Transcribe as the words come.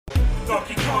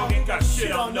Donkey Kong ain't got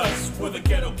shit on us. We're the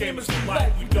ghetto gamers for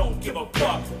life, we don't give a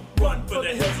fuck. Run for the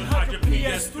hills and hide your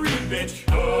PS3, bitch.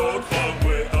 Don't fuck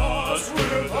with us, we're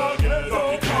the ghetto.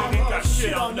 Donkey Kong ain't got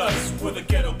shit on us. We're the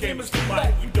ghetto gamers for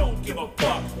life, we don't give a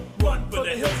fuck. Run for the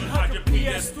hills and hide your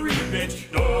PS3,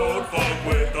 bitch. Don't fuck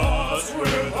with us, we're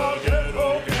the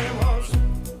ghetto gamers.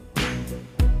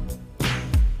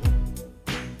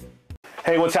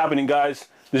 Hey, what's happening, guys?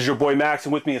 This is your boy Max,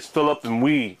 and with me is Philip, and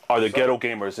we are the Ghetto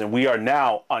Gamers, and we are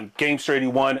now on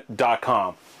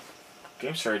Gamester81.com.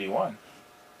 Gamester81?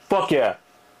 Fuck yeah.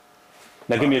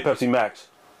 Now give me a Pepsi Max.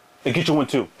 And get you one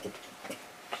too.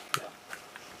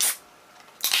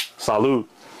 Salud.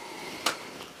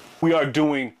 We are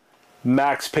doing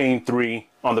Max Payne 3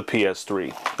 on the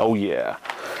PS3. Oh yeah.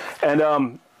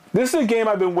 And this is a game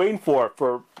I've been waiting for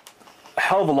a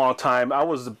hell of a long time.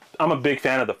 I'm a big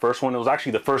fan of the first one. It was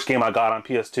actually the first game I got on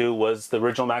PS2 was the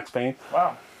original Max Payne.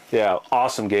 Wow. Yeah,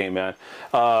 awesome game, man.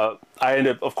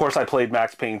 Of course, I played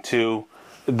Max Payne 2.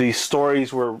 The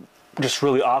stories were just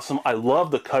really awesome. I love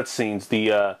the cutscenes,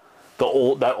 that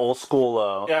old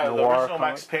school yeah, the noir original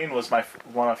Max Payne was one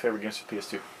of my favorite games for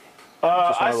PS2.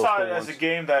 Just I saw it as a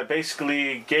game that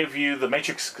basically gave you the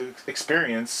Matrix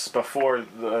experience before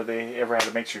they ever had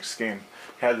a Matrix game.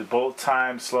 It had the bullet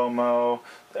time, slow-mo,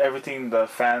 everything the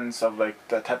fans of like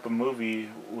that type of movie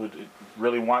would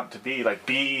really want to be, like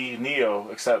be Neo,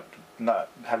 except not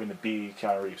having to be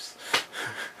Keanu Reeves.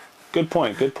 Good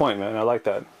point, man. I like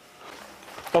that.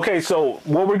 Okay, so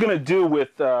what we're going to do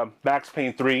with Max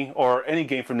Payne 3, or any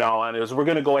game from now on, is we're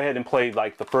going to go ahead and play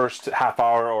like the first half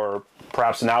hour or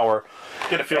perhaps an hour.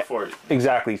 Get a feel for it.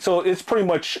 Exactly. So it's pretty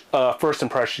much first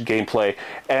impression gameplay.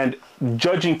 And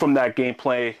judging from that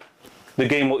gameplay, the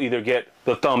game will either get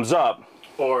the thumbs up.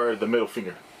 Or the middle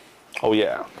finger. Oh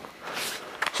yeah.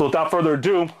 So without further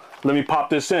ado, let me pop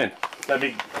this in. Let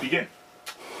me begin.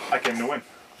 I came to win.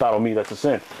 Battle me, that's a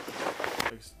sin.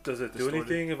 Does it do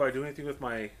anything if I do anything with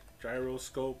my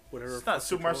gyroscope, whatever? It's not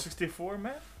Super Mario 64,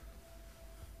 man.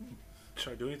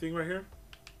 Should I do anything right here?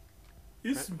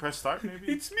 Press start, maybe?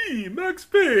 It's me, Max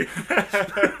Payne!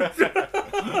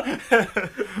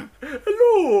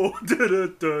 Hello!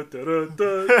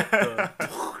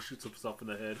 Shoots himself in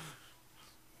the head.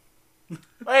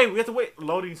 Hey, we have to wait.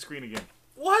 Loading screen again.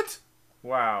 What?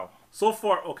 Wow. So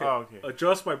far, okay. Oh, okay.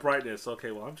 Adjust my brightness.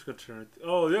 Okay, well, I'm just gonna turn it.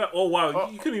 Oh, yeah. Oh, wow.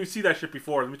 You couldn't even see that shit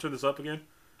before. Let me turn this up again.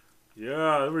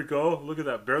 Yeah, there we go. Look at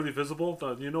that. Barely visible.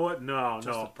 You know what? No,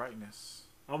 just no. the brightness.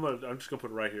 I'm just gonna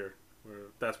put it right here.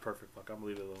 That's perfect. Fuck, I'm gonna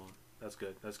leave it alone. That's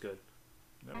good. That's good.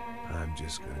 No. I'm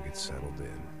just gonna get settled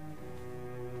in.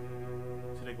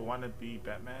 So they want to be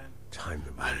Batman? Time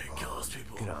to move I didn't kill those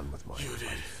people. Get on with my You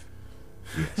life.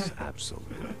 Yes,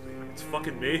 absolutely. It's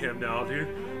fucking mayhem now, dude.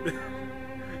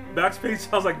 Max Payne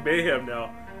sounds like mayhem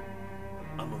now.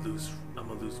 I'm gonna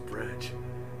lose bridge.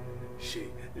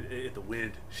 Shake in the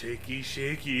wind. Shaky,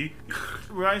 shaky.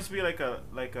 Reminds me like a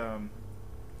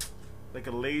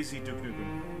lazy Duke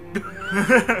Nukem.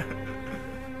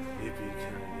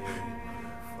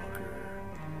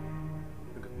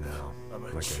 Now,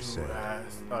 like I said,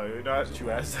 Oh, you're not chew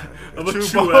ass. I'm a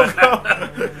chew ass.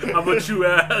 I'm a chew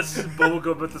ass.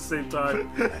 Bubblegum at the same time.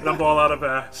 And I'm all out of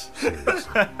ass.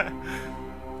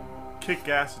 Kick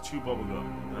ass and chew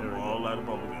bubblegum. I'm all out of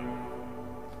bubblegum.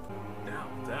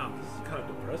 Damn, this is kind of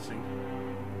depressing.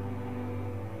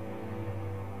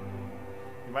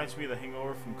 Reminds me of the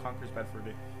hangover from Conker's Bad Fur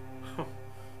Day.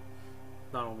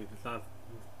 Not only it's not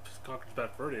Conker's Bad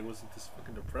Fur Day, wasn't this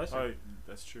fucking depressing? Oh,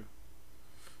 that's true.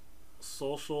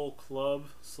 Social, club,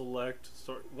 select,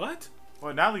 start. What?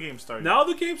 Well, now the game started. Now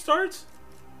the game starts?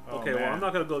 Oh, okay, man. well, I'm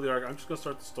not gonna go the arc. I'm just gonna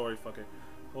start the story. Fuck it.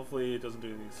 Hopefully, it doesn't do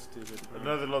anything stupid.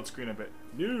 Another load screen, I bet.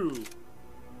 No.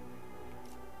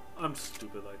 I'm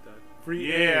stupid like that.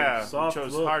 Free Yeah, aim, soft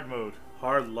chose look, hard mode.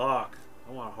 hard lock.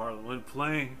 I want hard when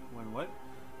playing. When what?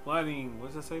 Lighting. What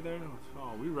does that say there?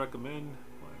 Oh, we recommend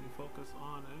lighting focus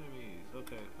on enemies.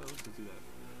 Okay, let's do that.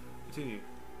 Continue.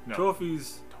 No.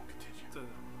 Trophies. Don't continue. To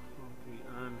be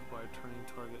earned by turning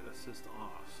target assist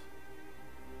off.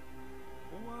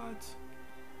 What?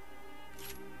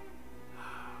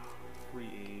 Free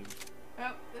aim.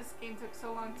 Well, this game took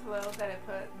so long to load that it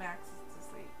put Max to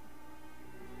sleep.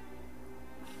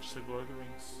 Just like Lord of the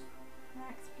Rings.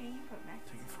 Max Payne put Max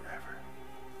to Taking sleep. forever.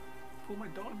 Put my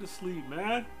dog to sleep,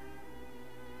 man.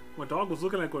 My dog was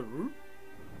looking at going,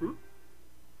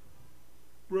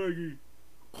 Raggy.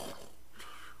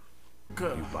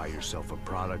 you buy yourself a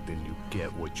product and you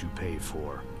get what you pay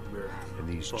for. And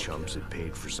these chumps had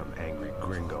paid for some angry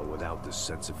gringo without the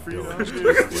sensibility.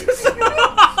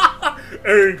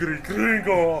 Angry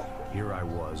gringo. Here I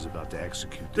was about to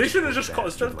execute. They should have just called,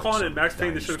 instead of calling it Max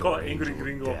Payne, they should have called it Angry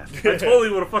Gringo. I totally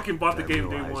would have fucking bought the game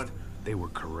day one. They were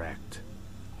correct.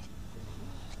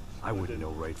 I wouldn't know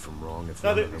right from wrong if No,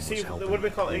 one they, of them see, was they helping would have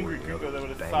been called or Angry the Gringo. other They would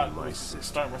have banging thought my it was sister.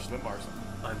 starting Rush Limbaugh or something.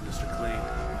 I'm Mr. Clean.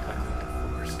 I clean the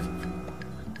forest.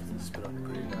 Spit on the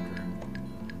grave after.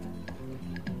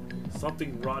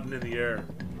 Something rotten in the air.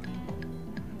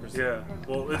 Yeah,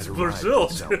 well, it's I'd Brazil.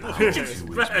 arrived in Sao Paulo What do you 2 weeks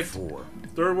expect? before.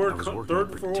 Third I world, was working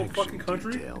third in world fucking protection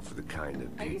country. detail for the kind of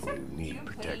Have you people said who need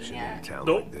campaign protection yet? in a town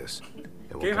Nope. like this. And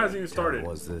what Game kind hasn't of even town started.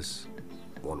 was this?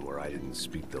 One where I didn't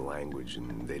speak the language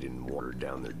and they didn't water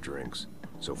down their drinks.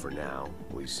 So for now,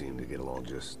 we seem to get along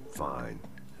just fine.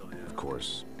 Of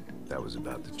course, that was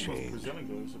about to change. Brazilian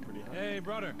goes are pretty high. Hey,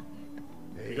 brother.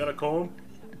 You got a comb?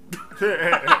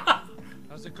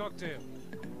 How's the cocktail?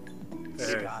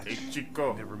 Hey. Hey,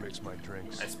 Chico. Never mix my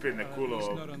drinks. I spit in the culo it's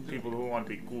not of on people who want to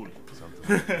be cool.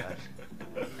 Something like that.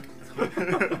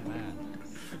 Man,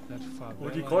 that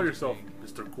What do you call yourself,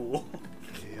 Mr. Cool?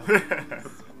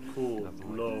 Cool,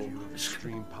 Nothing low. like a view of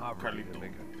extreme poverty to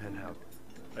make a penthouse.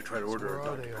 I try to order a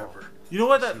where are Dr. they all? Pepper. You know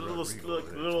what? That See little, Rodrigo little,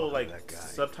 there little talking to like that guy.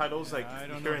 subtitles, like I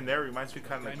don't here know. and there, reminds me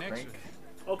kind of Guy like next Crank.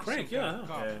 Oh, Crank, yeah.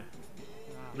 Cop. Yeah.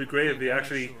 It'd be great if they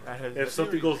actually, if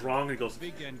something goes wrong, he goes,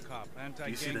 Big end cop, do anti-gang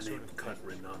you see the sort name of cunt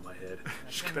written on my head? I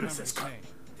can't But it remember says his cop. name.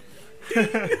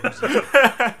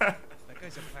 That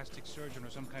guy's a plastic surgeon or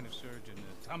some kind of surgeon.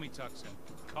 Tummy tucks and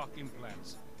cock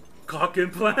implants. Cock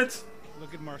implants?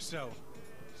 Look at Marcel.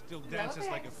 Still that dances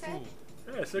what like they a said? fool.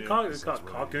 Yeah, it's a Yeah, cock, That's it's got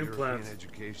what cock a European implants.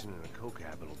 education and a coke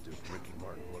habit will do. Ricky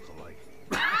Martin look alike.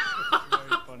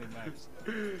 Very funny, Max.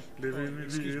 Living mi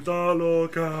excuse me. vida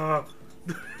loca.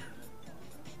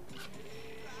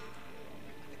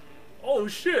 Oh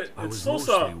shit, I it's was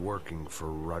Sosa. mostly working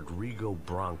for Rodrigo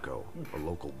Branco, a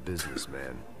local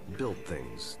businessman. Built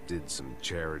things, did some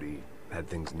charity, had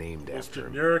things named Most after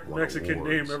him. generic won Mexican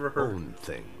awards, name ever heard. Owned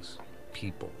things,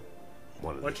 people.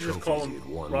 One of Why the don't you just trophies call he him had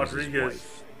won Rodriguez? was his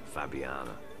wife,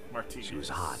 Fabiana. Martinez. She was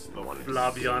hot and wanted to be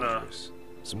Flaviana. dangerous.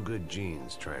 Some good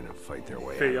genes trying to fight their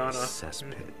way out Fayana. of the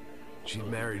cesspit. She'd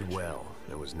married well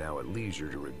and was now at leisure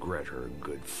to regret her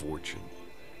good fortune.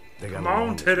 They got Come on,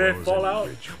 along as Teddy, well as fall any out.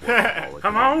 rich workaholic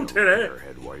Come and on, no Teddy.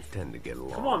 airhead wife tend to get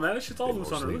along. Come on, man, that shit's all They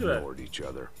loose on her. mostly Look at that. ignored each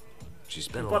other. She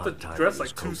spent a bought lot the of time dress with like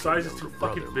his 2 cocaine sizes younger too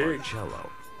fucking brother, big. Marcello.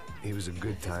 He was a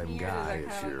good time weird, guy is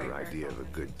that if kinda your like idea of a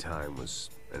good time was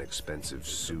an expensive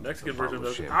suit, Mexican a version bottle of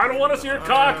of, champagne, I don't wanna and see your a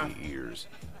cock. monkey ears.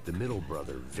 The middle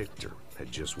brother, Victor,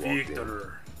 had just walked in.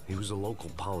 Victor. He was a local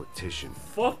politician.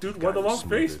 Fuck, dude, why the Guy long was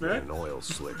smoother face, than man? An oil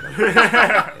slick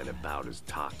and about as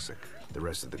toxic. The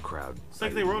rest of the crowd. It's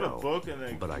like I they didn't wrote a know, book and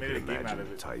they but I made could a game out imagine of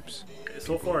the it. types.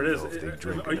 So far it is. Know if they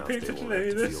drink Are you enough, paying they attention won't to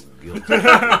any of have this? feel guilty. I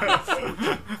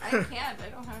can't. I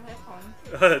don't have headphones.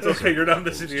 It's okay, you're not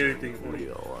missing anything.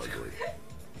 Real ugly.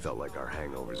 Felt like our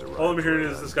hangovers arrived. All I'm hearing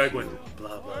right is this on guy cue. going,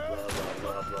 blah, blah, blah, blah,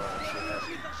 blah, blah.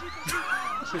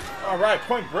 Shit. All right,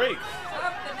 Point Break. Up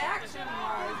an action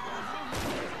wise.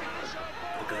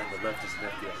 The guy on the left is an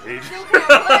FBI agent. Still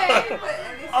can't play, but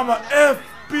at least I'm an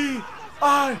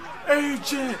FBI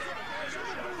agent.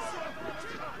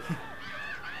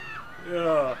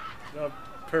 Yeah,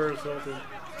 Paris Hilton.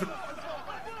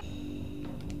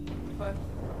 But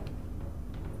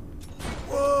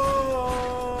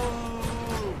Whoa!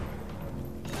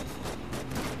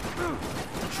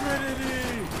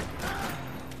 Trinity.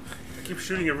 I keep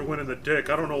shooting everyone in the dick.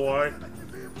 I don't know why.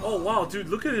 Oh wow, dude,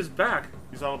 look at his back.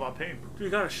 He's all about pain. Dude, he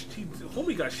got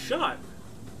homie got shot.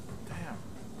 Damn.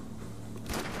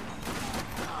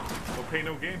 No pain,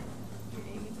 no game.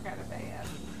 Amy's got a bad.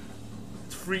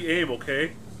 It's free aim,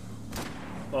 okay?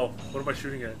 Oh, what am I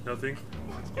shooting at? Nothing.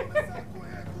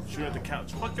 Shoot at the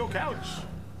couch. Fuck your couch.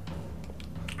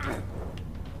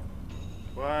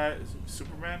 What? Is it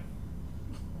Superman?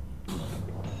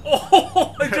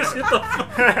 Oh, I just hit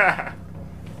the.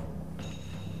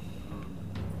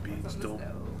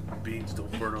 Beans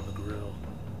don't burn on the grill.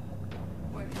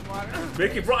 What, water?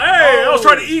 Make it, bro. Hey, I was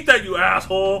trying to eat that, you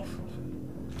asshole.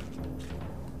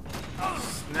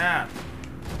 Snap.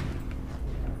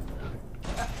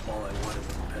 All I wanted was a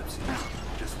Pepsi.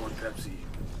 Just one Pepsi.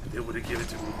 They would have given it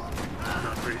to me. I'm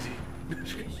not crazy. You're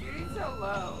shooting so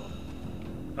low.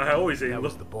 I always say, That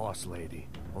was look. the boss lady.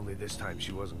 Only this time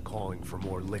she wasn't calling for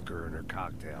more liquor in her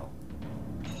cocktail.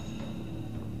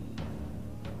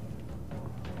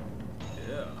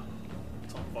 Yeah.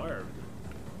 It's on fire.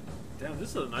 Damn, this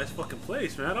is a nice fucking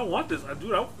place, man. I want this.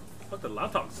 Dude, fuck, the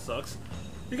laptop sucks.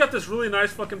 You got this really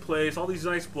nice fucking place. All these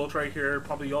nice books right here.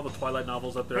 Probably all the Twilight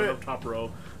novels up there up top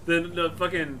row. Then the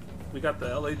fucking, we got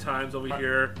the LA Times over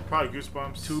here. Probably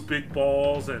Goosebumps. 2 big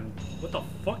balls and what the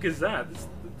fuck is that? This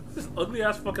This ugly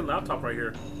ass fucking laptop right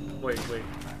here. Wait. A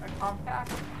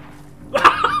compact.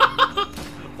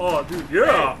 Oh, dude,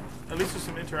 yeah. Hey, at least there's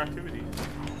some interactivity.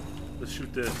 Let's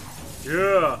shoot this.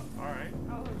 Yeah. Alright.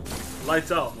 Oh,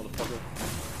 Lights out, motherfucker.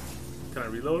 Can I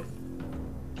reload?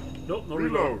 Nope, no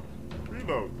reload.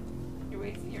 Reload. you're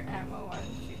wasting your ammo on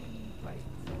shooting lights.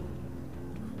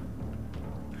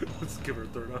 Let's give her a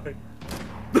third eye.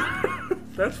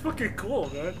 That's fucking cool,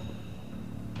 man.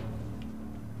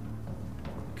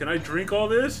 Can I drink all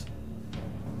this?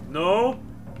 No?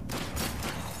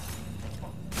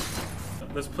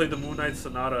 Let's play the Moon Knight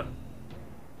Sonata.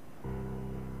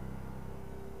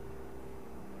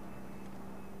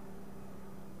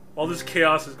 All this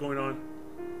chaos is going on.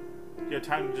 You had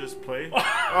time to just play? Oh,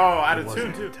 out It of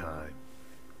wasn't tune, too. time,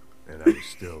 and I was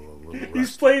still a little rusty.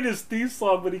 He's playing his theme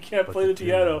song, but he can't but play the team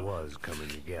piano. was coming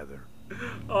together.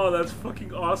 Oh, that's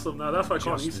fucking awesome. Now that's why I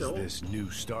call him Just as Iso. this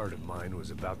new start of mine was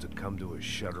about to come to a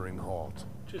shuddering halt.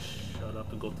 Just shut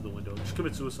up and go through the window. Just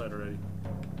commit suicide already.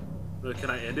 Can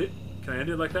I end it? Can I end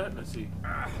it like that? Let's see.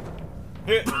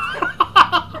 Hit.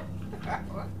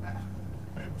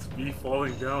 It's me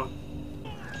falling down.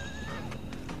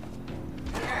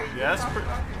 Yeah,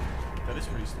 that is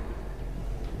pretty stupid.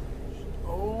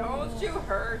 Oh. Don't shoot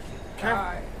her. She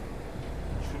died.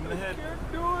 Shoot him in the head.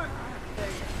 Do it. There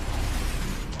you go.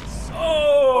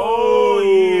 Oh,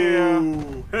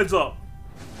 yeah. Heads up.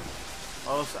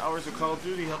 All those hours of Call of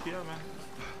Duty help you out, man.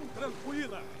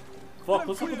 Fuck,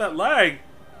 what's up with that lag?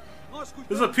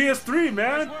 This is a PS3,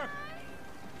 man.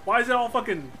 Why is it all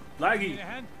fucking laggy?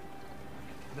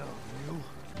 No, you.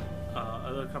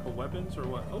 Other couple weapons or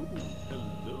what? Oh,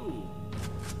 hello.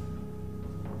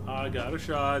 I got a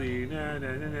shotty. Nah,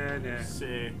 nah, nah, nah, nah.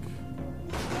 Sick.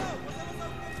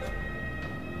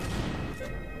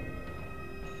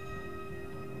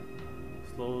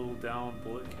 Slow down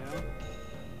bullet count.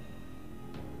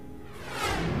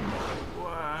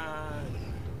 What?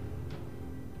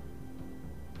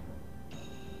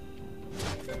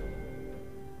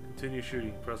 Continue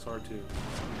shooting. Press R2.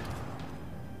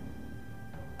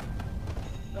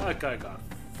 That guy got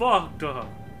fucked up.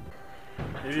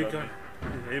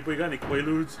 Anybody got any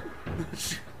Quaaludes?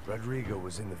 Rodrigo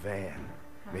was in the van.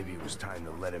 Maybe it was time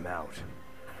to let him out.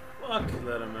 Fuck,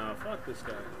 let him out. Fuck this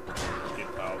guy. Get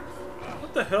out.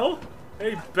 What the hell?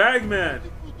 Hey, Bagman.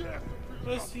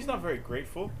 He's not very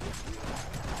grateful.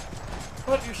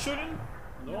 What, you're shooting?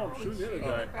 No, I'm shooting the other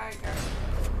guy. Bad guy.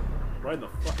 Right in the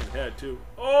fucking head, too.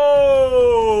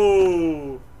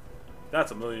 Oh!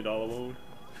 That's $1 million wound.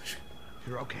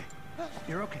 You're okay.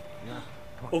 You're okay. Yeah.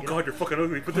 Come on, Oh get god, up. you're fucking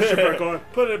ugly. Put this shit back on.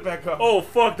 Put it back on. Oh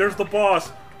fuck, there's the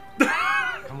boss.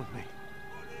 Come with me.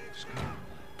 Just come on.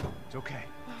 It's okay.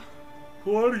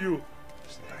 Who are you?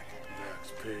 It's all right.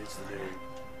 Max Payne's the name.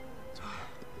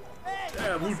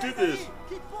 Damn, who did this?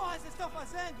 Que porra vocês estão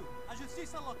fazendo? A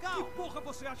justiça local? Que porra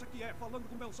você acha que é falando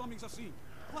com meus homens assim?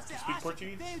 Você Speak acha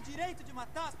Portuguese? que tem o direito de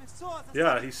matar as pessoas?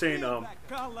 Yeah, he's saying,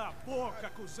 Cala a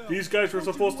boca, cuzão. these guys were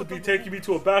supposed to be taking me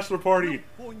to a bachelor party.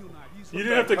 Põe o nariz. You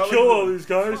didn't have to hell kill are all you these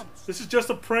guys. This is just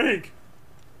a prank.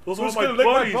 Those Who's are gonna my lick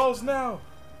my buddies. balls now?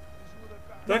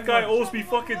 That guy owes me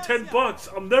fucking $10.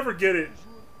 I'll never get it.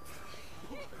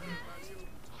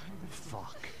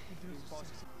 Fuck.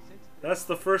 That's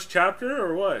the first chapter,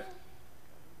 or what?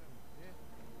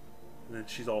 And then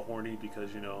she's all horny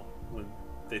because, you know, when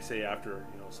they say after,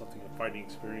 you know, something, a fighting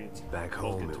experience. Back both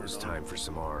home, get it was turned on. time for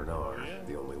some R&R. Yeah.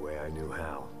 The only way I knew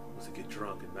how. Was to get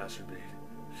drunk and masturbate.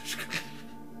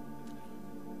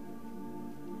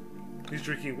 He's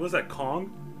drinking, what is that,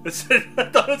 Kong? It said, I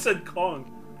thought it said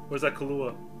Kong. Or is that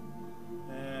Kahlua?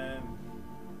 And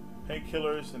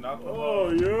painkillers and alcohol.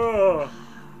 Oh, yeah.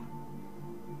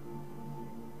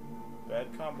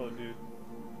 Bad combo, dude.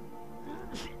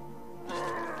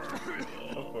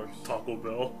 Of course. Taco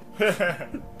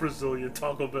Bell. Brazilian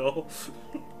Taco Bell.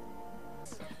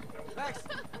 Max,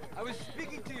 I was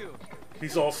speaking to you.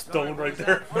 He's all stoned right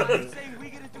there. I'm saying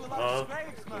we get into a lot Huh? of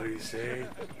scrapes, What do man. you say?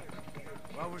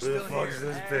 While we're Who the still fuck here. is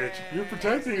this bitch? You're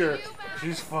protecting her.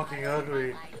 She's fucking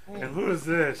ugly. And who is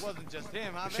this? Wasn't just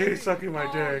him, huh, She's baby? sucking my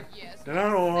dick. Yes, And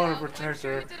I don't want to I'm protect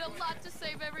sure her. you did a lot to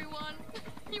save everyone.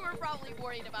 You were probably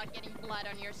worried about getting blood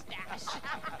on your stash.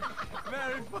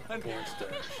 Very funny.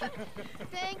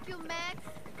 Thank you, Max.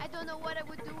 I don't know what I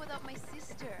would do without my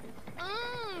sister.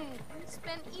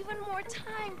 Spend even more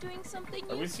time doing something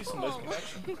Are we see some useful.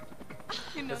 lesbian action?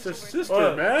 You know It's his she works- sister,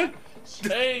 What? man.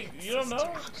 Hey, you don't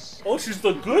know? Oh, she's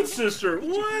the good sister. Did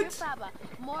you hear, What? Baba?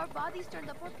 More bodies turned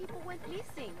up where people went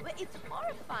missing. It's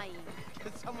horrifying.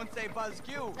 Did someone say Buzz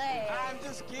Q? Hey. I'm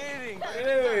just kidding.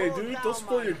 Hey, Hold dude, down, don't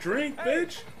spill Mike. your drink, Hey,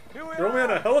 bitch. here we Throw me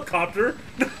on are. a helicopter.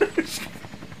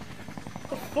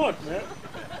 The fuck, man?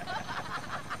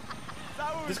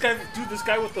 This guy, dude, this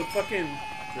guy with the fucking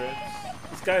dreads.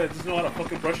 This guy that doesn't know how to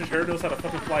fucking brush his hair knows how to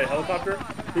fucking fly a helicopter.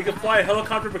 He can fly a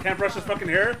helicopter but can't brush his fucking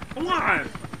hair? Come on!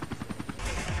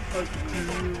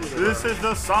 This is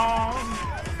the song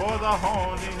for the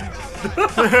horny.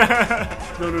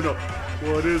 No.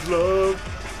 What is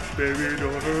love? Baby,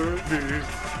 don't hurt me.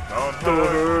 Don't Don't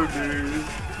hurt me.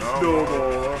 No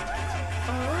more.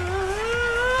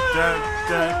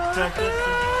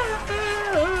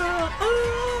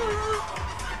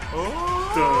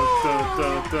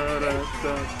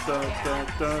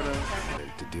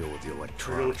 To deal with the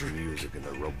electronic music and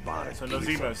the robotic. So no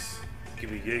Zimas.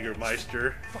 Give me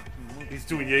Jägermeister. He's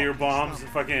doing Jaeger bombs and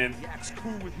fucking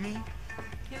Cool with me.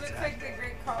 He looks like the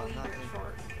Great Khali, but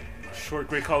short. short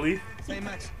Great Khali. Say,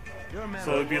 Max, you're a man.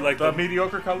 So it'd be like The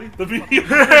mediocre Kali? the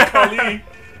mediocre Khali.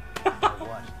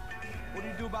 What do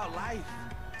you do about life?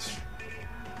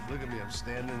 Look at me, I'm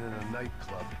standing in a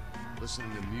nightclub, listening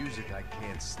to music I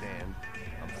can't stand.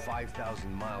 I'm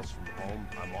 5,000 miles from home,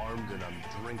 I'm armed and I'm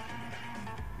drinking.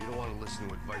 You don't want to listen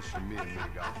to advice from me,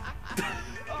 amigo.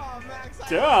 Oh, Max,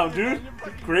 Damn, dude.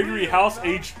 Gregory House,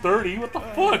 age 30. What the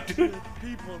fuck, dude?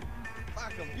 People,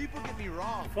 fuck 'em. People get me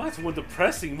wrong. That's one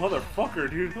depressing motherfucker,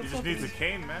 dude. He just needs a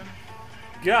cane, man.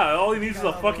 Yeah, all he needs is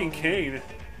a fucking cane.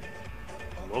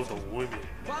 I love the women.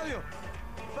 Fabio,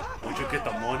 Once you get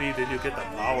the money, then you get the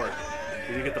power.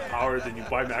 Then you get the power, then you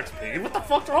buy Max Payne. What the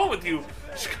fuck's wrong with you?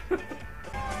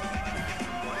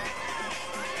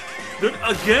 Dude,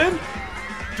 again?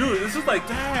 Dude, this is like,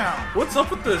 Damn. what's up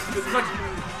with this? It's like,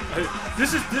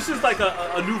 this is like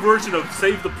a new version of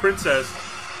Save the Princess.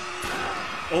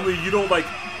 Only you don't like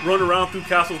run around through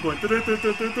castles going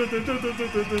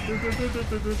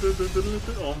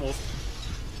almost.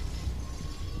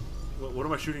 What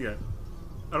am I shooting at?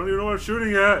 I don't even know what I'm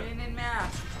shooting at. In and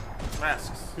mask.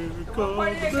 Masks. Here we At go, what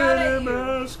point the did I got at baby you?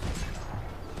 mask.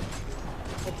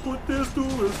 I'll put this to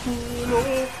his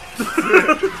school.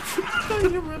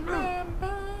 You remember?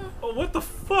 Oh, what the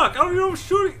fuck? I don't even know what I'm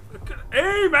shooting.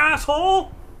 Aim,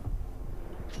 asshole!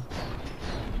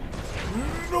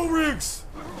 No rigs.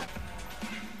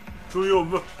 Do you,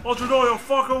 what you know you're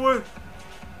fucking with?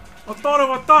 Matana,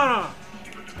 Matana!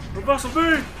 You mess with me!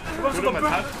 You mess with the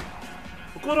best!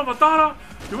 Hakuna Matata!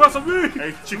 You mess with me! Hey,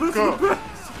 You Chico. mess with the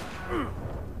best!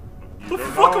 The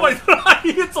don't fuck am know I?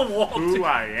 He hits a wall. Who dude.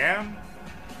 I am?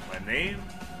 My name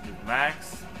is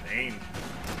Max Payne.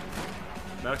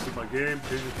 Max is my game,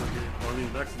 Payne is my game. I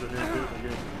mean, Max is the name, Payne is my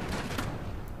game.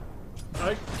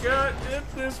 I can't hit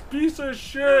this piece of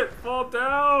shit! Fall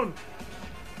down!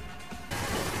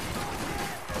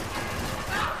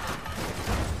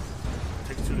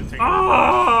 Takes two to take.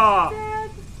 Ah!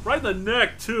 Right in the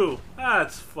neck, too.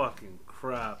 That's fucking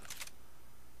crap.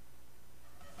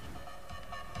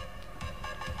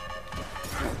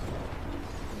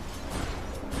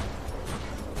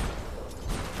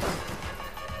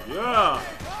 Yeah!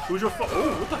 Who's your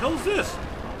oh, what the hell is this?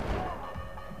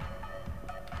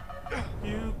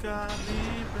 You got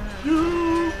me back.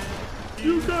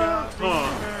 You got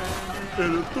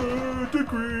in a third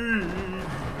degree.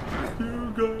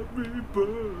 You got me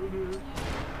burning.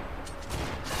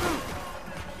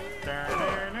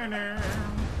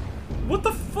 What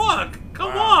the fuck?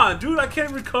 Come on, dude, I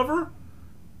can't recover.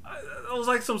 That was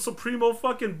like some Supremo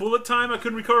fucking bullet time. I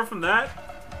couldn't recover from that.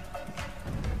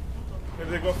 Maybe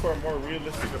they go for a more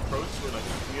realistic approach where like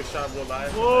you get shot real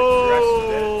live.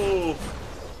 Whoa!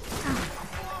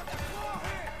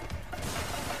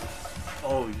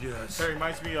 Oh yes. That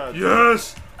reminds me of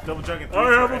Yes! Double Dragon 3.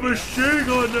 I have a machine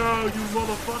gun now, you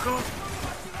motherfucker!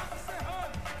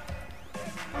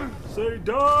 Say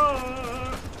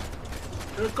die!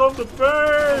 Here comes the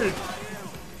pain!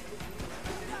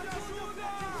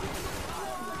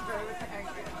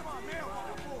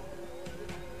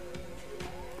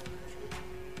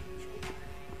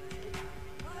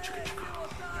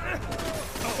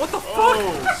 What the fuck?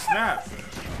 Oh, snap.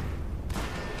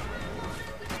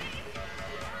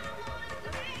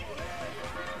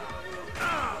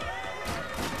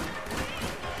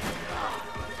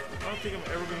 I don't think I'm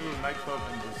ever going to go to a nightclub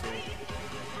in Brazil.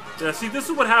 Yeah, see, this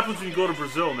is what happens when you go to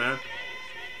Brazil, man.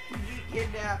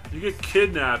 Kidnapped. You get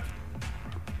kidnapped.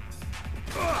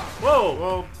 Whoa!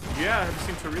 Well, yeah, have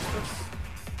you seen Turistas?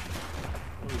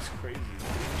 Oh, it's crazy.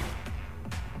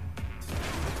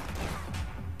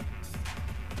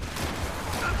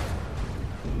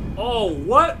 Oh,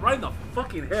 what? Right in the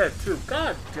fucking head, too.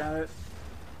 God damn it.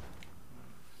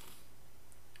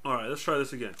 Alright, let's try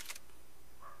this again.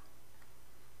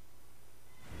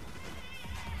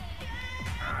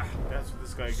 That's with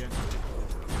this guy again.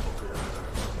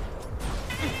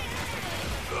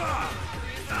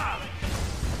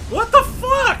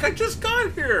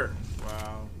 here.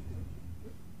 Wow.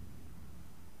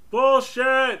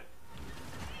 Bullshit.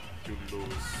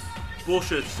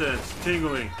 Bullshit sense.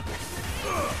 Tingling.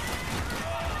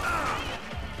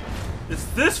 It's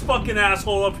this fucking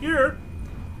asshole up here.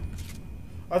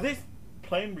 Are they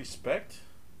playing Respect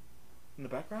in the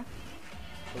background?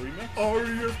 The remix?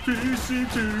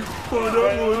 R-E-S-P-C-T. Find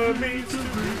out what it means to be.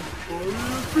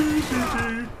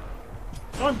 R-E-S-P-C-T.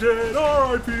 I'm dead.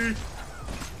 R.I.P.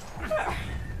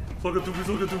 Suck it to me,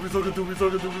 suck it to me, suck it to me,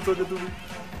 suck it to me, suck it to me.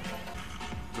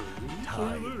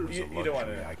 Time is a You don't want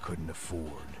luxury to. I couldn't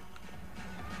afford.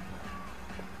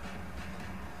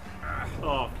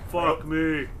 Oh, fuck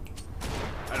me.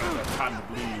 I don't have time to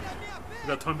bleed. You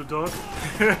got time to talk?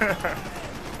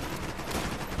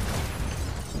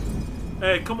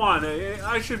 Hey, come on. Hey,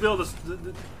 I should be able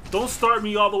to... Don't start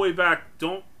me all the way back.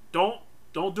 Don't do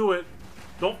it.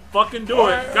 Don't fucking do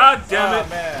it. God damn it. Oh,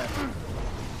 man.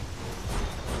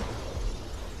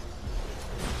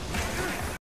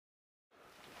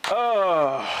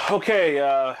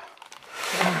 Okay,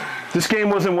 this game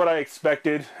wasn't what I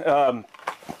expected.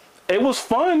 It was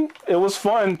fun. It was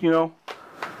fun, you know.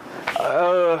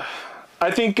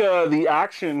 I think the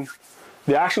action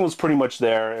was pretty much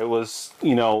there. It was,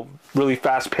 you know, really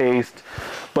fast paced.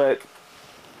 But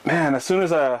man, as soon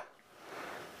as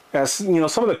you know,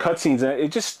 some of the cutscenes,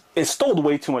 it stole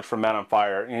way too much from Man on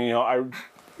Fire. And, you know,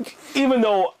 even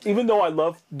though I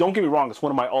love, don't get me wrong, it's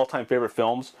one of my all-time favorite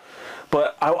films,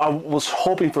 but I was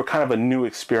hoping for kind of a new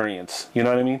experience. You know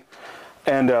what I mean?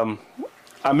 And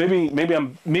maybe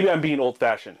I'm being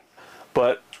old-fashioned,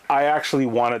 but I actually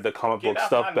wanted the comic book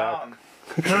stuff back.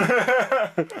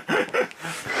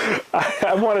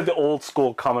 I wanted the old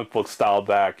school comic book style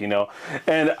back, you know,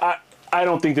 and I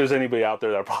don't think there's anybody out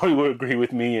there that probably would agree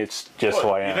with me. It's just who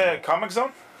I am. You did Comic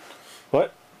Zone?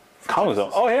 What? Comic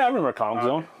Zone? Oh yeah, I remember Comic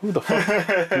Zone. Who the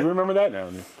fuck? You remember that now?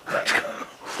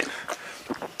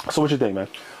 So what you think, man?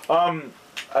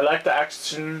 I like the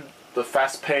action, the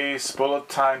fast pace, bullet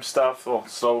time stuff, well,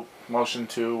 slow motion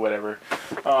too, whatever.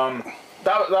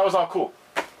 That was all cool.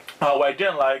 What I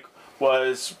didn't like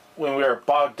was when we were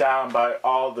bogged down by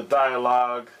all the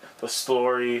dialogue, the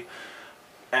story,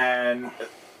 and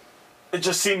it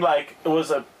just seemed like it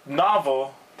was a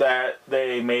novel that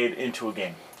they made into a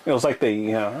game. It was like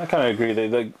I kind of agree.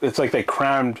 It's like they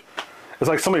crammed. It's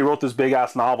like somebody wrote this big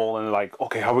ass novel and they're like,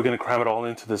 okay, how are we gonna cram it all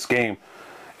into this game?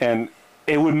 And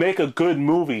it would make a good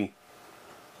movie,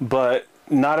 but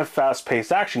not a fast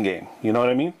paced action game. You know what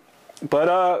I mean? But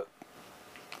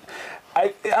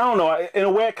I don't know. In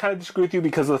a way, I kind of disagree with you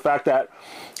because of the fact that,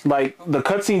 like, the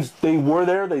cutscenes, they were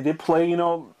there. They did play. You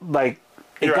know, like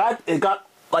it got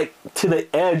like to the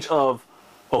edge of,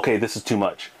 okay, this is too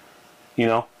much. You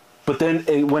know, but then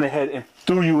it went ahead and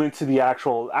threw you into the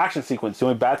actual action sequence. The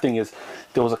only bad thing is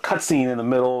there was a cutscene in the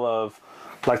middle of,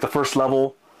 like, the first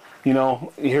level. You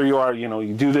know, here you are. You know,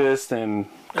 you do this, then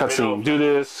cutscene. Do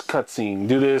this, cutscene.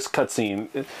 Do this,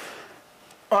 cutscene.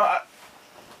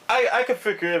 I could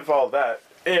figure out all that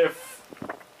if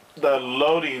the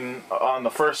loading on the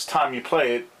first time you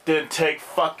play it didn't take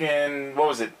fucking, what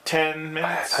was it, 10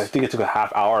 minutes? I think it took a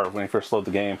half hour when you first loaded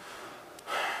the game.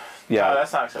 Yeah, No,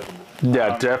 that's not acceptable.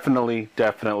 Yeah,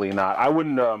 definitely not. I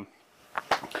wouldn't.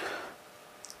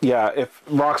 Yeah, if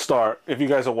Rockstar, if you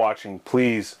guys are watching,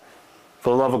 please, for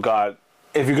the love of God,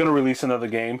 if you're gonna release another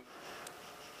game,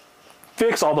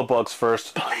 fix all the bugs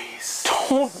first. Please.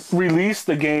 Don't release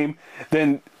the game,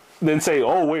 then say,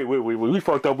 oh wait, we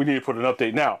fucked up. We need to put an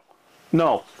update now.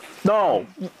 No.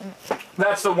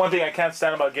 That's the one thing I can't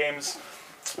stand about games.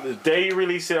 The day you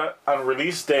release it on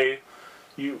release day,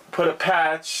 you put a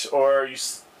patch or an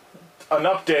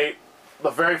update the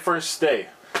very first day.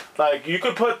 Like, you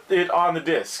could put it on the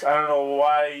disc. I don't know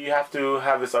why you have to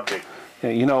have this update. Yeah,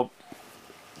 you know,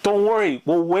 don't worry.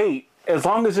 We'll wait. As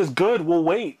long as it's good, we'll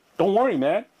wait. Don't worry,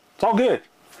 man. It's all good.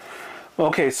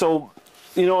 Okay, so,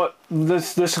 you know what?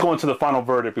 This is going to the final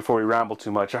verdict before we ramble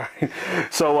too much. All right.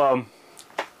 So,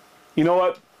 you know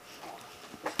what?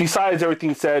 Besides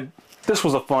everything said, this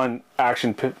was a fun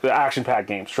action-packed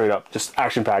game. Straight up, just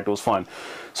action-packed. It was fun.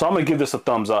 So I'm gonna give this a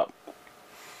thumbs up.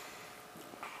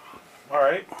 All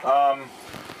right.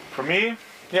 For me,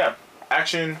 yeah,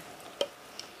 action,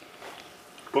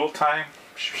 bullet time,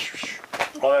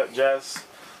 all that jazz.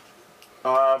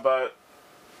 But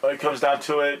when it comes down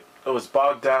to it, it was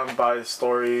bogged down by the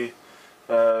story.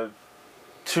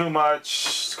 Too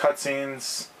much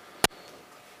cutscenes.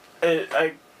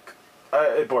 It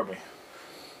bored me.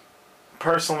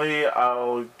 Personally,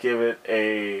 I'll give it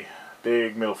a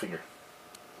big middle finger.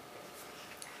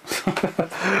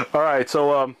 All right,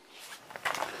 so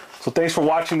thanks for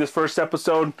watching this first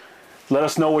episode. Let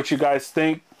us know what you guys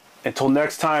think. Until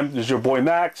next time, this is your boy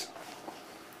Max.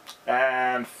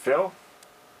 And Phil.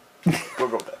 We'll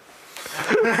go with that.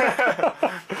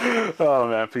 Oh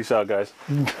man, peace out, guys.